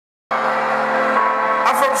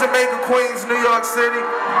from Jamaica, Queens, New York City.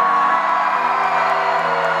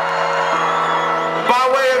 By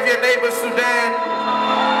way of your neighbor, Sudan.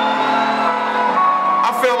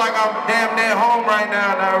 I feel like I'm damn near home right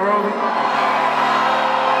now, Nairobi.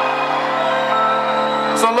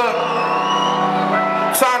 So look,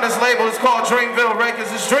 sign this label, it's called Dreamville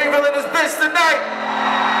Records. It's Dreamville in this bitch tonight.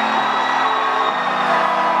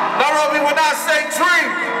 Nairobi, when I say dream,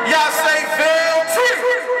 y'all say Ville.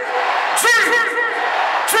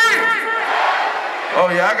 Dream. Oh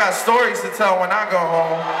yeah, I got stories to tell when I go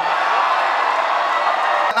home.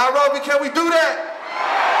 Nairobi, can we do that?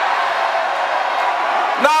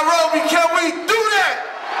 Nairobi, can we do that?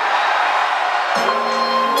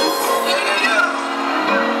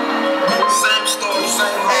 Same story, same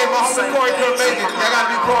home. Hey, my homie Corey couldn't make it. Y'all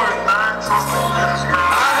gotta be Corey. I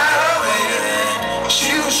had her waiting.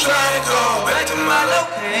 She was trying to go back to my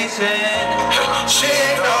location. She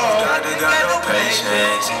ain't know I got no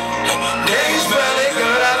patience. Days smelling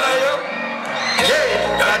good, I love you.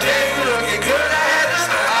 Yeah, goddamn you looking good, I had to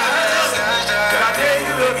smile. Goddamn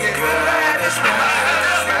you looking good, I had to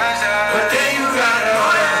smile. But then you got it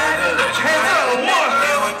all. Hands up, 1,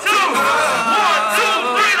 2,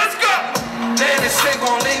 3, let's go. Then this shit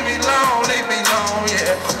gon' leave me alone,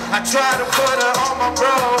 yeah. I tried to put her on my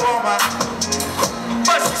bro,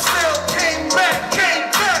 but she still came back.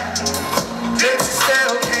 Then she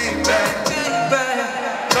still came back.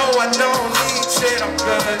 No, I don't need shit, I'm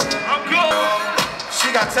good.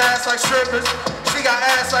 She got tats like strippers, she got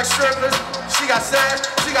ass like strippers. She got sad,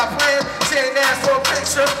 she got plans, she ain't asked for a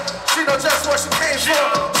picture. She know just what she came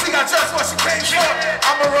for, she got just what she came for.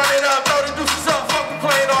 I'ma run it up, throw the deuces up, fuck we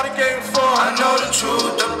playing all the games for. I know the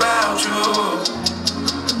truth about you.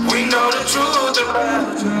 We know the truth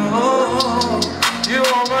about you. You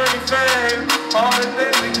want money, fame, all the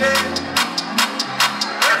things we get.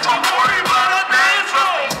 Let's go worry about a dance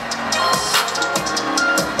floor.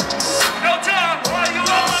 No time, why you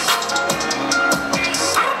on?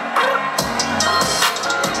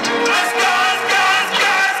 Let's go.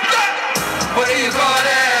 What do you call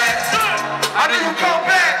that? I knew you come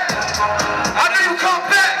back. I knew you come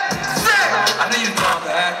back. I knew you come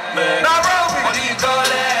back, man. Nairobi. What do you call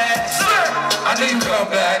that? I knew you come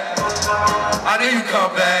back. I knew you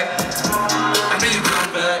come back. I knew you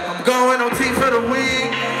come back. I'm going OT for the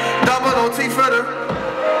week. Double OT for the.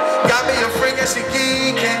 Got me a freak and she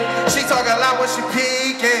geeking. She talk a lot when she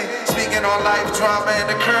peeking. Speaking on life drama and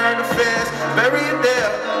the current affairs. Bury it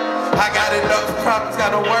there. I got enough problems,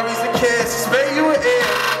 got no worries and kids. Spare you an ear.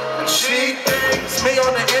 She thinks me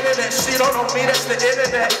on the internet. She don't know me, that's the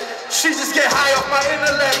internet. She just get high off my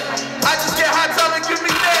intellect. I just get high, tell her give me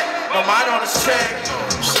that. My mind on this check.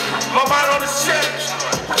 My mind on this check.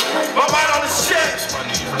 My mind on this check.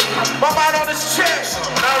 My mind on this check.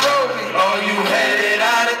 Nairobi. Oh, you headed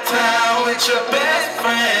out of town with your best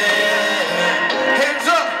friend. Hands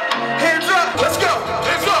up, let's go.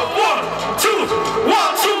 Hands up, 1, 2, 1,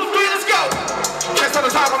 2, 3, let's go. Can't spend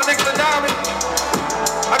the time on the niggas and diamond.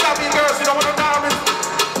 I got me girls, you don't want no diamonds.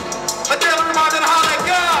 A daily reminder to holler at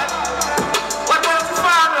God. Like what else is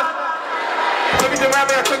finer? Let me do rap,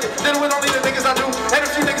 I took it. Did it with only the niggas I knew. And a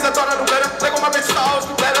few niggas I thought I knew better. Like all my bitches I always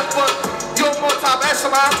do better. But you're more top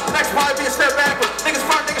echelon. Next probably be a step backward. Niggas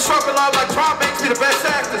front, niggas sharp in love like drama makes me the best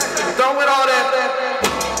actors. Done with all that.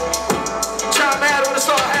 Try mad when it's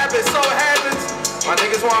all happens, so it happens. My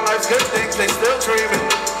niggas want life's good things, they still dreaming.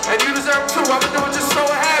 And you deserve too, I'ma do it just so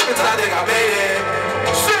it happens. I think I made it.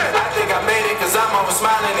 Shit! I think I made it cause I'm always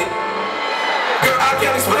smiling it. Girl, I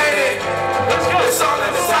can't explain it. Let's go! It's all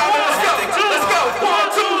in the time. Let's go!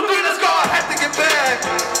 1, 2, 3, let's go! I had to get back.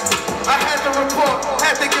 I had to report,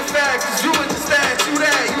 had to get back. Cause you understand, you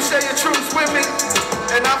there, you share your truths with me.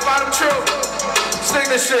 And I find them true. Sing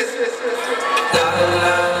this shit. La la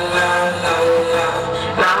la la la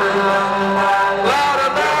la la la. Louder,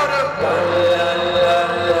 louder.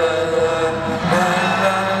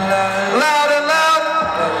 Louder, louder.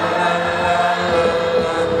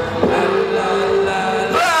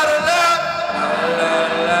 Louder, louder.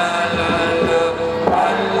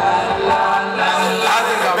 I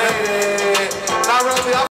think I made it.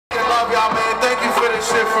 Nairobi, I fucking love y'all, man. Thank you for this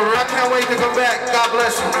shit, for real. I can't wait to come back. God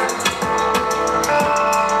bless you.